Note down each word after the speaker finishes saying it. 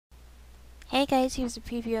Hey guys, here's a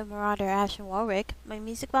preview of Marauder Ashe and Warwick. My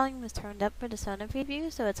music volume was turned up for the Sona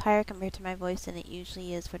preview, so it's higher compared to my voice than it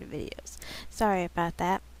usually is for the videos. Sorry about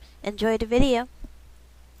that. Enjoy the video!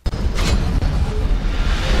 Okay,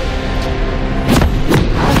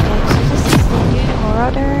 so this is the new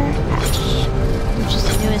Marauder Ashe, which is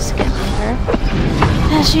the newest skin maker.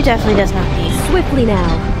 She definitely does not need. Swiftly now.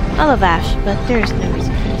 I love Ashe, but there's no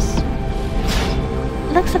reason for this.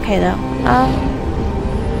 It looks okay though.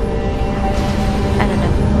 I don't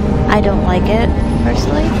know. I don't like it,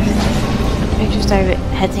 personally. The pictures are a bit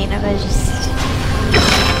headsy of it,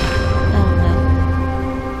 I don't know.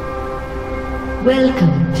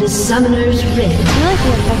 Welcome to Summoner's Rift. I like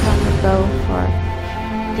the effect on the bow for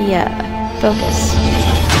the, focus.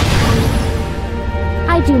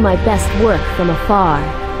 I do my best work from afar.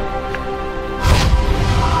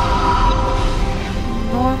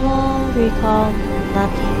 Normal, recall,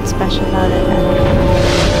 nothing special about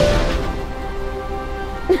it.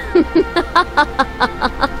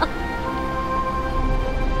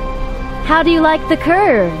 How do you like the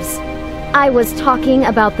curves? I was talking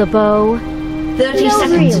about the bow. 30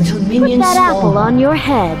 seconds really. until minions Put that spawn. apple on your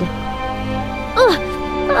head.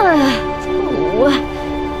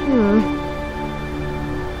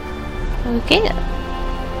 Okay,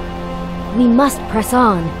 We must press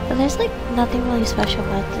on. but there's like nothing really special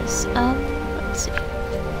about this. Let's see.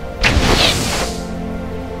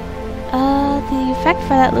 The effect for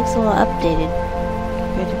that looks a little updated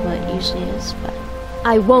compared to what it usually is, but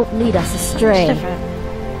I won't lead us it's astray. different.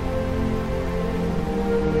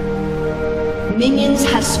 Minions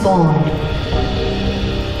have spawned.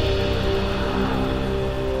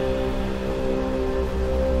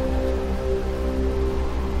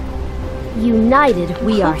 United,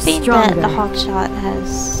 we are Hoping stronger. that the hawk shot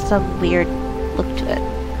has some weird look to it.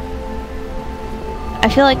 I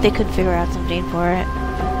feel like they could figure out something for it.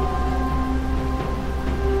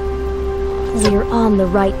 We're on the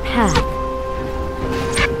right path.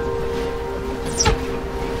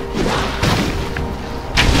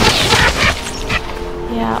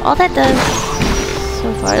 Yeah, all that does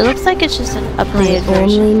so far, it looks like it's just an I updated only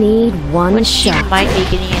version, need one which she shot. might be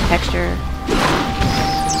getting a texture.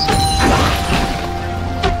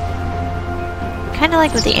 Kind of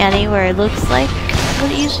like with the Annie, where it looks like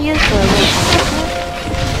what it usually is, but a little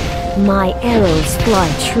different. My arrows fly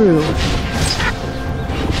true.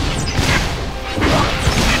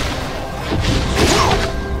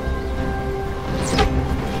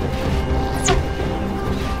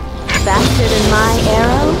 Faster than my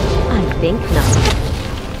arrow? I think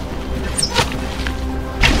not.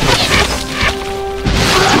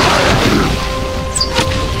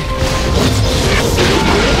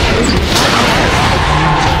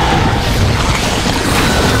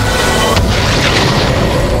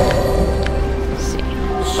 Let's see.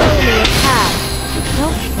 Show me a path.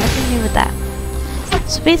 Nope, nothing new with that.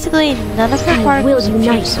 So basically, none of her I will particles have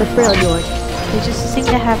unite changed so the far. Freljord. They just seem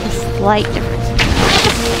to have a slight difference.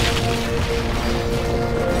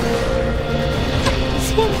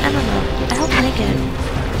 Skin, I don't know. I don't like it.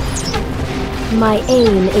 My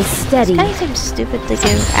aim is steady. It kind of seems stupid to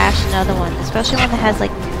give Ashe another one, especially one that has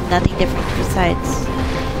like nothing different besides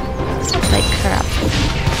like her outfit.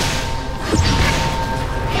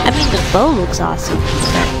 I mean, the bow looks awesome,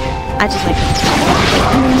 but I just like it.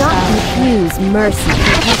 Do not confuse mercy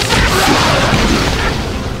with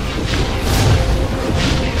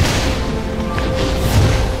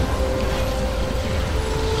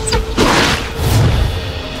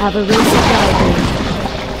avarice guiding.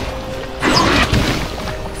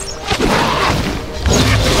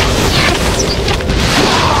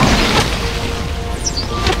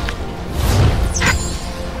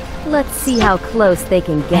 Let's see how close they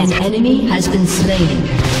can get. An enemy has been slain.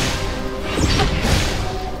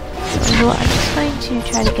 So I'm just going to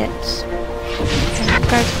try to get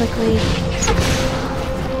guards quickly.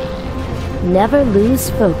 Never lose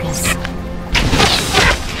focus.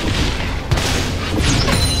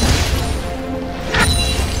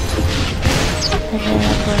 And then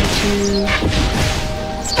I'm going to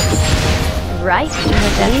Right do a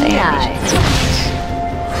death in the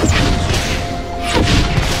animation.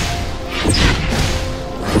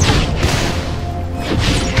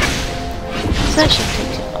 So that shouldn't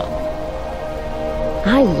take too long.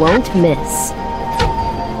 I won't miss.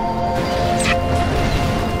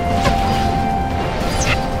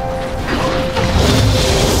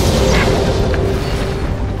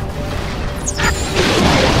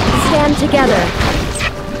 Stand together.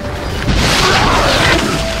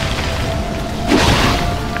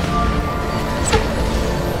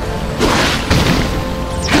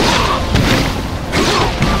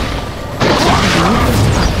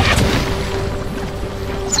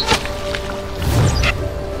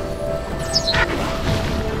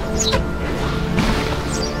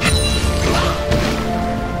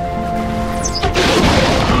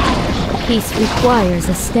 Peace requires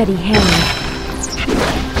a steady hand.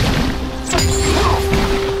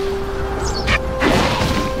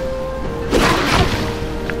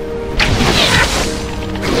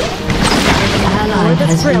 Ally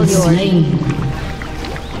has been slain.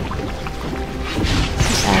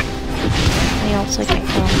 Sad. I also can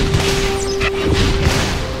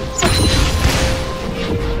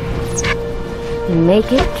kill. Make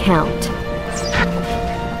it count.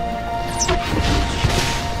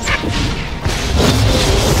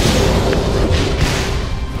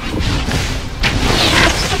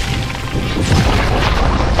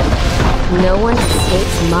 No one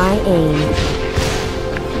escapes my aim.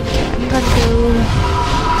 I'm gonna go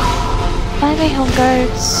buy my home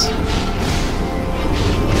guards.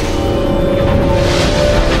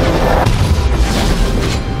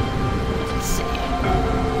 Let's see.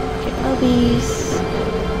 Get mobies.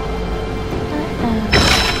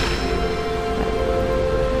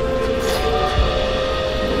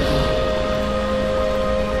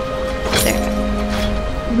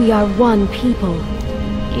 There. We are one people.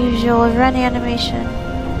 Usual run animation.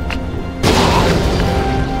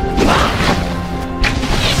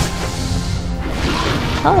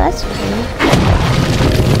 Oh, that's cool.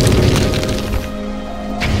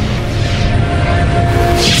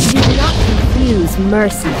 Do not confuse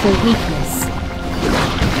mercy for weakness.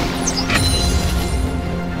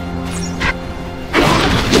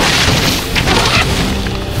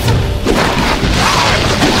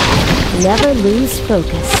 Never lose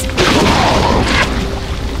focus.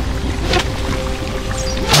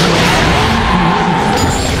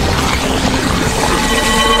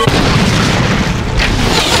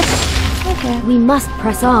 We must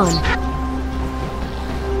press on.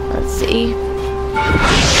 Let's see.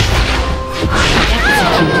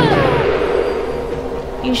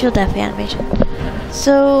 Usual death animation.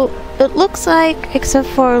 So it looks like, except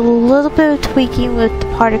for a little bit of tweaking with the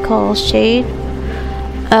particle shade,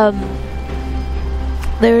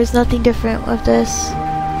 there is nothing different with this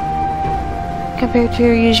compared to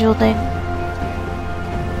your usual thing.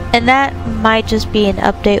 And that might just be an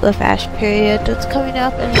update with Ashe period that's coming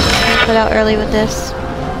up and it's just being put out early with this.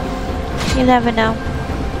 You never know.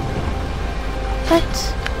 But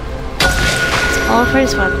it's all for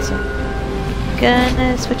this one, so I'm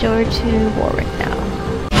gonna switch over to Warwick now.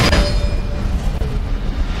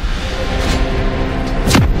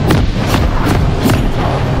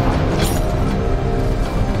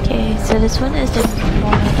 Okay, so this one is the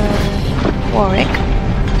Marauder Warwick.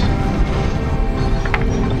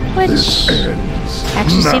 Which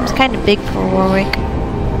actually seems kind of big for Warwick.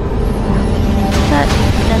 But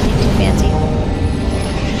nothing too fancy.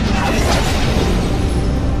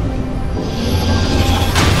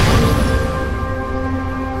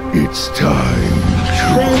 It's time to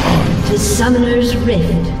Welcome to Summoner's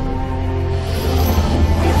Rift.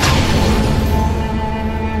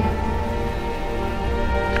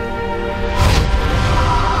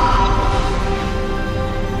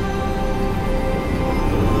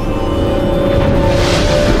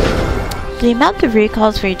 The amount of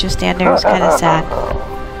recalls for you just stand there is kind of sad.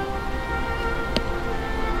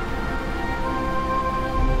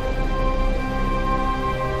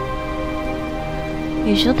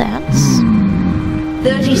 Usual dance.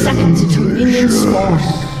 30 seconds to minion spawn.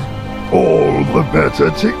 all the better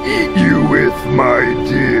to eat you with, my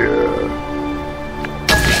dear.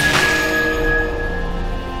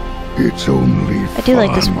 It's only I do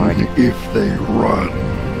like this fun word. if they run.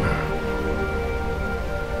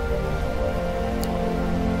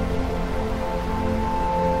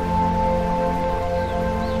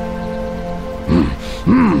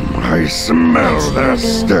 I smell their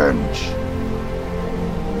stench.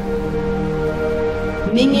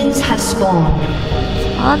 Minions have spawned.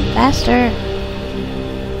 On faster.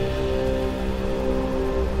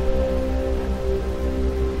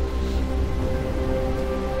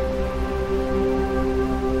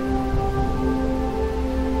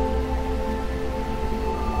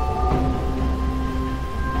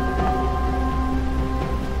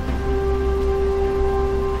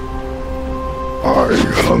 I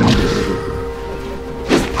hunger.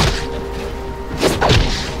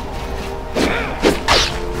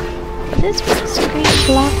 This screen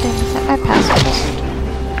blocked and is that my password?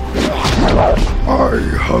 I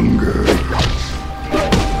hunger.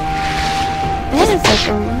 That is like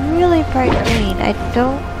a really bright green. I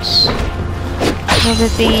don't remember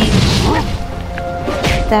it being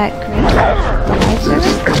that green. The light This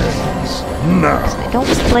service? ends now. I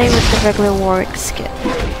don't play with the regular Warwick skin.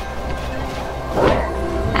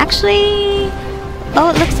 Actually,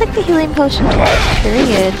 oh, it looks like the healing potion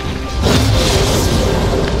period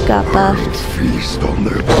got buffed. Feast on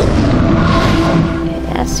their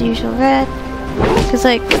That's the usual red. Cause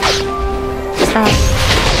like,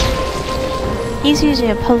 he's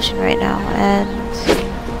using a potion right now, and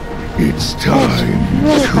It's time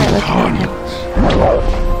really to quite looking at him.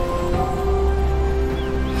 hunt.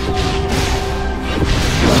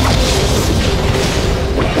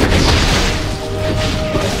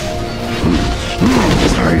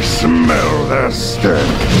 I smell their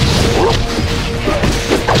stench.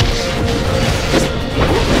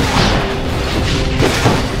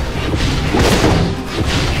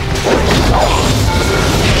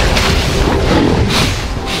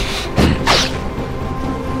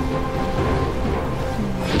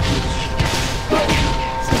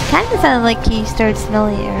 Kind of sounded like he started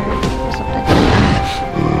smelling air or something.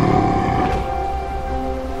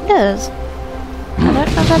 It does. I don't know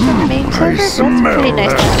if that's on the main I server, but that's smell pretty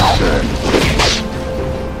nice. their stench.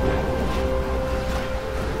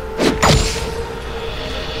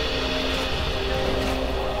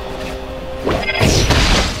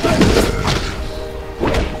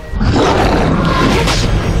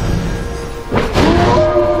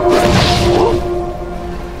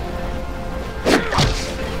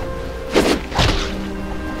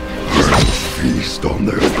 Feast on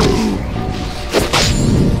their food.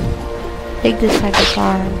 Take this type of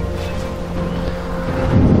farm.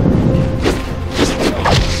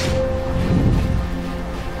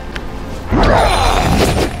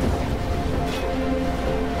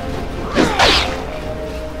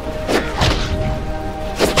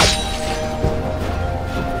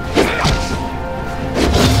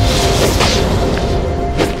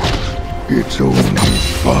 It's only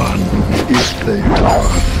fun if they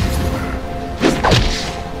run.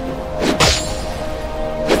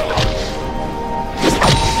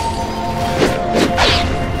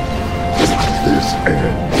 This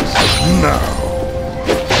ends now.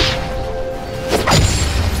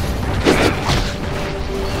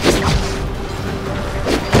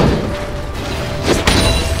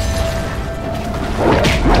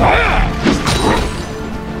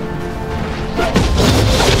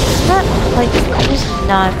 I'm just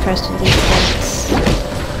not impressed with these things.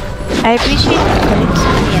 I appreciate them putting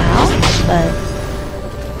something out, but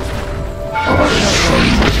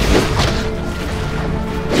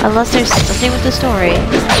unless there's something with the story,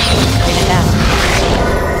 bring it down.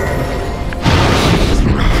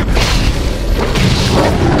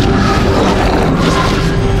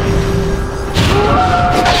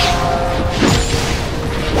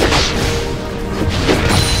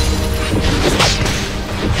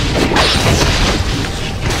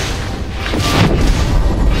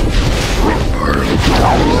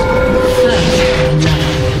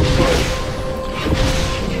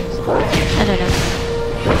 I don't know.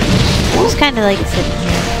 I'm just kind of like sitting here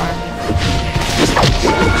and farming.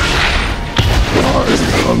 I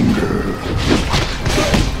hunger.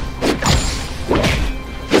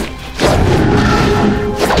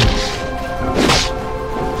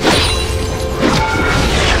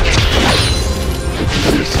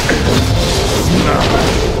 This ends now.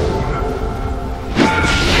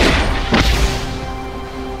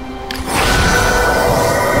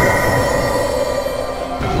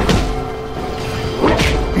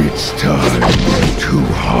 It's time to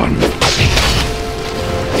hunt.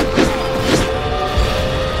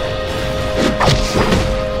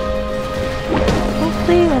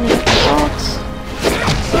 Hopefully when I get the ult,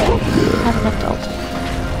 I have enough to ult.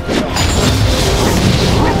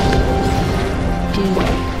 Dude.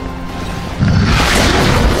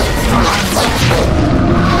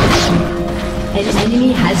 An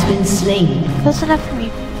enemy has been slain. Close enough for me.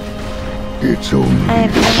 It's only I am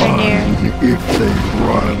nowhere fun near. if they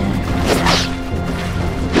run.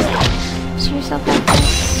 See yourself like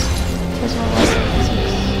this. There's one less than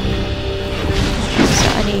physics. So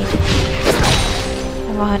I need...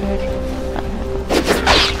 I'm 100.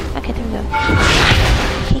 Okay, there we go.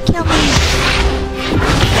 He killed me!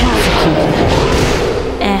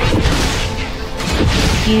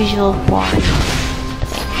 Usual boring.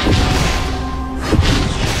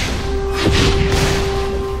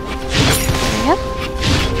 Yep.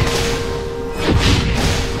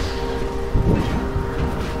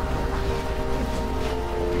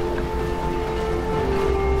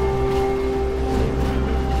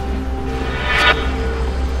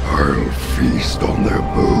 I'll feast on their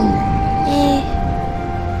bones.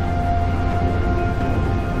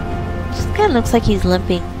 Just kinda looks like he's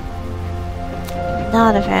limping.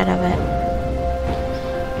 Not a fan of it.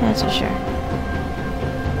 That's for sure.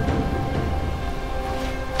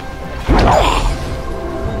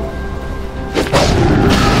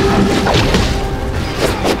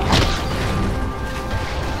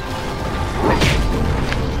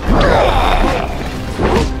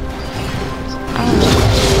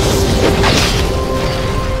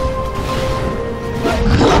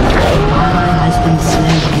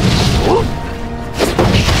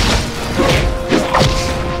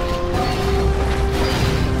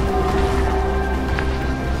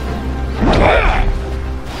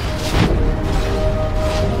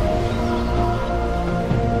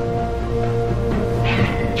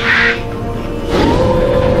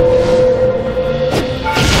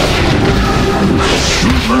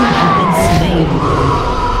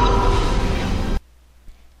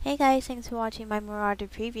 guys, thanks for watching my Marauder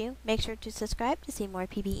preview. Make sure to subscribe to see more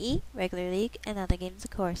PBE, regular league, and other games of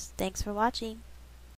course. Thanks for watching.